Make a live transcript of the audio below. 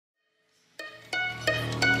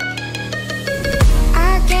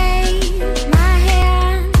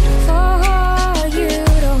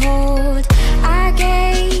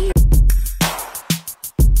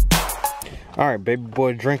All right, baby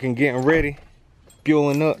boy drinking, getting ready,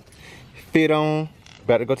 fueling up, fit on,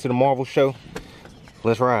 about to go to the Marvel show.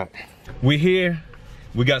 Let's ride. We here.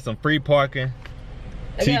 We got some free parking.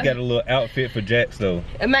 T got a little outfit for Jax though.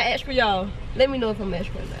 Am I extra, y'all? Let me know if I'm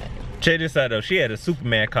extra or not. Check this out though. She had a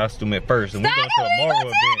Superman costume at first, and we're going to a Marvel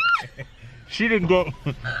event. She didn't go.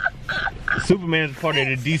 Superman's part of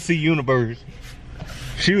the DC universe.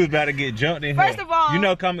 She was about to get jumped in here. First of all, you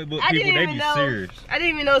know comic book people, they be serious. I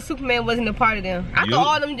didn't even know Superman wasn't a part of them. I thought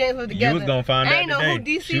all them James were together. You was gonna find out today. Know who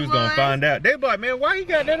DC she was gonna find out. They be like, man, why you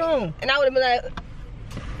got that on? And I would have been like,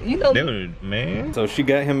 you know me. Man. So she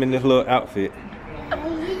got him in this little outfit.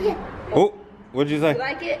 Oh, what'd you say? You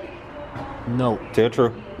like it? No. Tell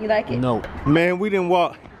true. You like it? No. Man, we didn't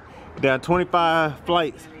walk down 25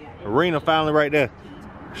 flights. Arena finally right there.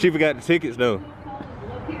 She forgot the tickets though.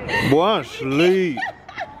 Boy, I'm asleep.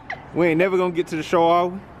 We ain't never gonna get to the show, are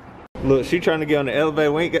we? Look, she trying to get on the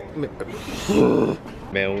elevator. We ain't got.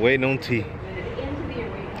 Man, we're waiting on T.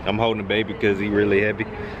 I'm holding the baby because he really heavy.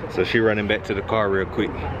 So she running back to the car real quick.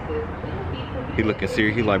 He looking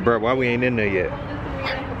serious. He like, bro, why we ain't in there yet?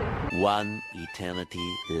 One eternity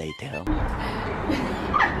later.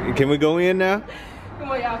 Can we go in now?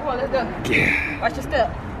 Come on, y'all. Come on, let's go. Yeah. Watch your step.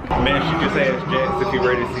 Man, she just asked Jax if he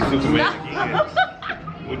ready to see Superman again.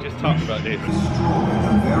 We just talked about this.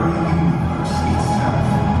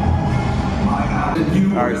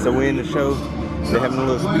 Alright, so we're in the show. They're having a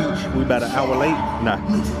little speech. We about an hour late. Nah,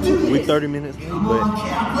 we 30 minutes late,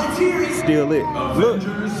 but still lit. Look,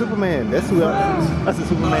 Superman. That's who that's a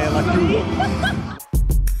Superman like you.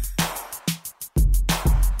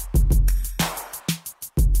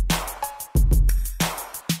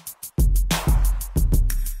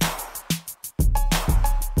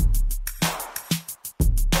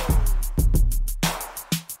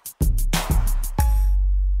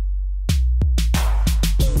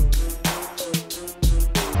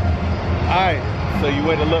 Alright, so you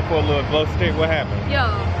went to look for a little glow stick. What happened? Yo,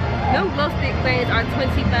 them glow stick things are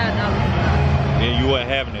 $25. And you weren't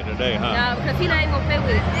having it today, huh? No, because he not even gonna play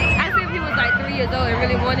with it. I said if he was like 3 years old and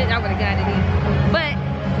really wanted it, I would have got it in. But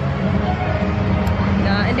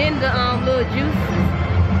nah, and then the little juice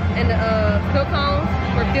and the snow cones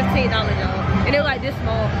were $15, y'all. And they were like this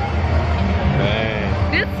small. Man.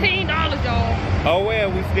 $15, y'all. Oh well,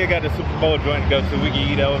 we still got the Super Bowl joint to go to. We can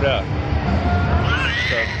eat over there.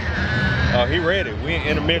 So, oh, he ready. We in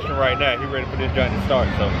intermission right now. He ready for this joint to start.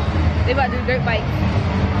 So they about to do dirt bikes.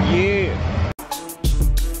 Yeah.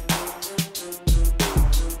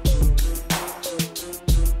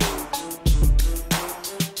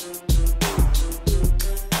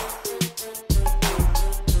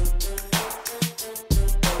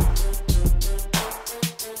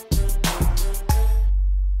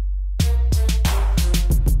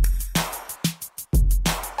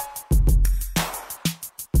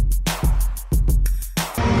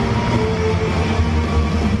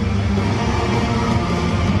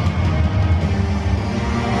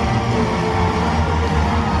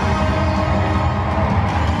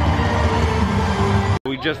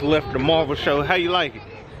 Just left the Marvel show. How you like it?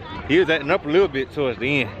 He was acting up a little bit towards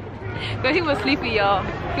the end. But he was sleepy, y'all.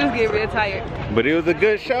 He was getting real tired. But it was a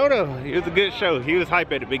good show though. It was a good show. He was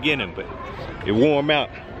hype at the beginning, but it wore him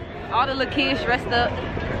out. All the little kids dressed up.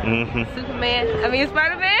 Superman. I mean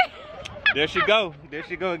Spider-Man. There she go. There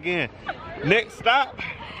she go again. Next stop,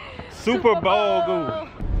 Super Bowl.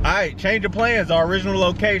 Alright, change of plans. Our original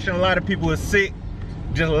location, a lot of people are sick.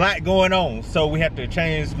 Just a lot going on, so we have to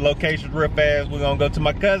change locations real fast. We're gonna go to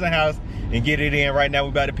my cousin's house and get it in right now. We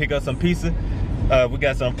about to pick up some pizza. We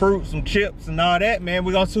got some fruit, some chips, and all that, man.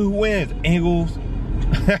 We're gonna see who wins. Eagles.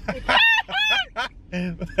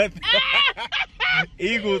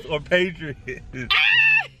 Eagles or Patriots.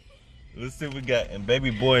 Let's see what we got. And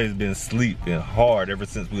baby boy has been sleeping hard ever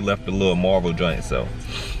since we left the little Marvel joint. So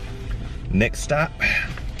next stop,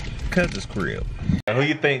 cousin's crib. Who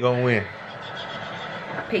you think gonna win?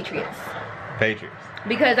 Patriots. Patriots.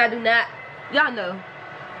 Because I do not, y'all know,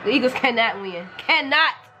 the Eagles cannot win.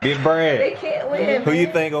 Cannot. Big Brad. They can't win. Who you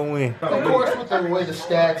think gonna win? Of course, with the way the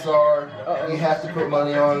stats are, you have to put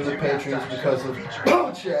money on the Patriots because of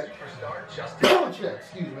Belichick.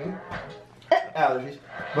 Excuse me. Allergies.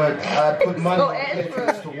 But I put money on the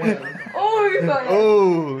Patriots to win.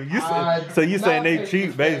 Oh, so you saying they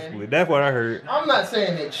cheat, basically. That's what I heard. I'm not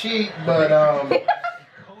saying they cheat, but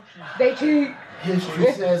they cheat.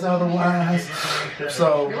 History says otherwise.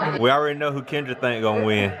 So we already know who Kendra think gonna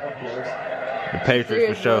win. The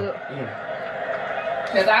Patriots for sure.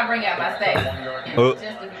 Cause I bring out my steak.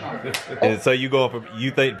 And so you going for? You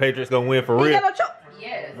think the Patriots gonna win for real?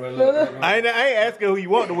 Yes. I ain't asking who you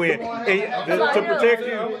want to win. Hey, to protect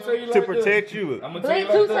you. To protect you. I'm gonna tell you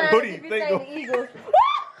Blink 2 like this. times Who do you if you think say the Eagles.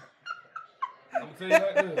 I'm gonna tell you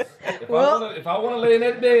like this. If I wanna lay in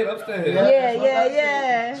that bed upstairs.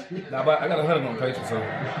 Yeah. Nah, but I got 100 on Patriots, so.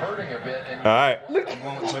 Alright. I'm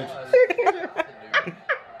going with Patriots.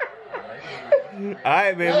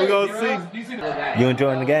 Alright, man, we're gonna see. You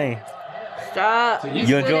enjoying the game? Stop.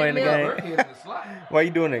 You enjoying the game? Why you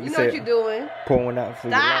doing it? You know what you're doing. Pour one out for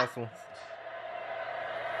your last one.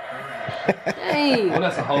 Dang. Well,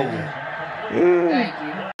 that's a hole. Thank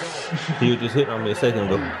you. You just hit on me a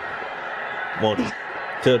second ago. Won't you?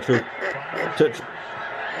 Tell the truth. Tell the truth.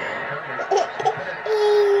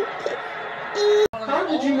 How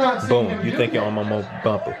did you not see Boom. him You do think you're that? on my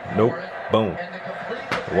bumper. Nope. Boom.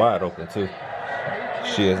 Wide open too.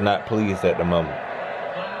 She is not pleased at the moment.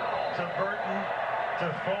 To Burton, to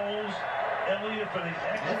Foles, Elliott for the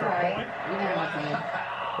extra point.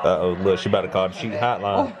 Uh-oh, look, she about to call the cheat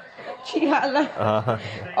hotline. Cheat hotline. Uh-huh.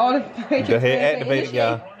 All the Go ahead, activate it,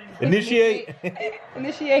 y'all. Initiate.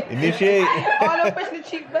 Initiate. Initiate. All them pushing the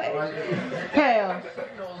cheek button. Pound.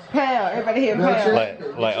 Everybody hear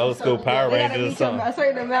pound. Like old school Power They gotta Rangers or reach something. a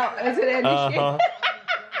certain amount into that Uh-huh.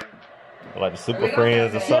 Like the Super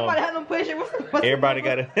Friends or Everybody something. have them pushing. What's the Everybody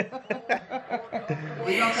got it.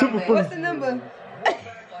 What's the number?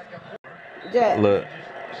 Jack. Look,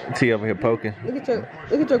 T over here poking. Look at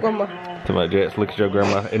your grandma. To my Jets, look at your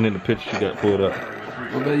grandma. And then the picture she got pulled up.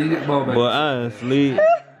 Okay, you get the ball back. Boy, honestly,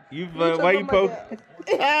 why you poking?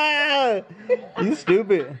 Ah, you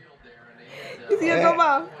stupid. You see your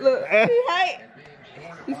grandma? Look. Hey.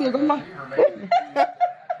 You see your grandma?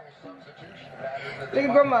 Look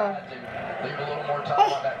at grandma.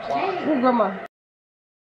 Look at grandma.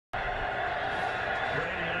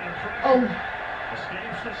 Oh.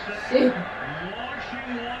 Shit.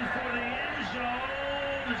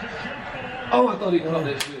 Oh, I thought he caught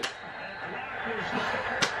that shit.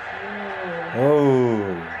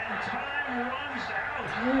 Oh.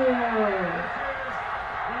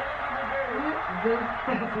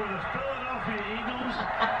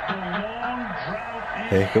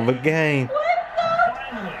 Heck of a game.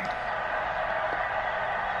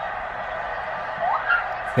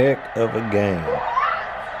 Heck of a game.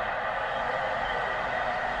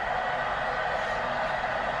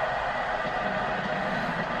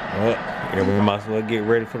 Well, everybody might as well get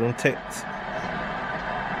ready for them texts.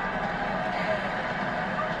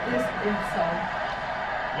 This is so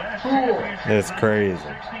cool. That's crazy.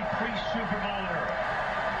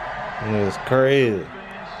 That's crazy.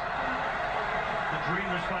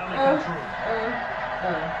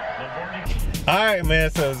 Alright, man,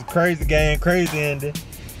 so it's a crazy game, crazy ending.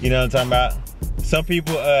 You know what I'm talking about? Some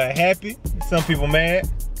people happy, some people mad.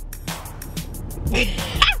 It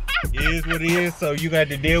is what it is, so you got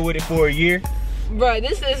to deal with it for a year. Bro,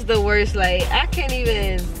 this is the worst. Like, I can't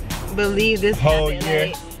even believe this Whole happened. year.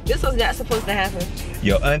 Like, this was not supposed to happen.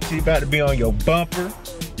 Your auntie about to be on your bumper.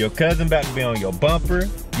 Your cousin about to be on your bumper.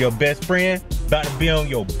 Your best friend about to be on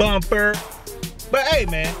your bumper. But hey,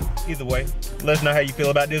 man, either way, let us know how you feel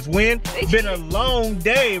about this win. It's been a long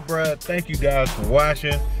day, bruh. Thank you guys for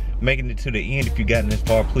watching, making it to the end. If you gotten this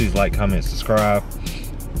far, please like, comment, subscribe,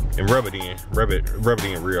 and rub it in. Rub it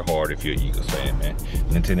in real hard if you're an Eagles fan, man.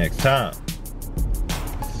 And until next time.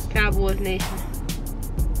 Cowboys Nation.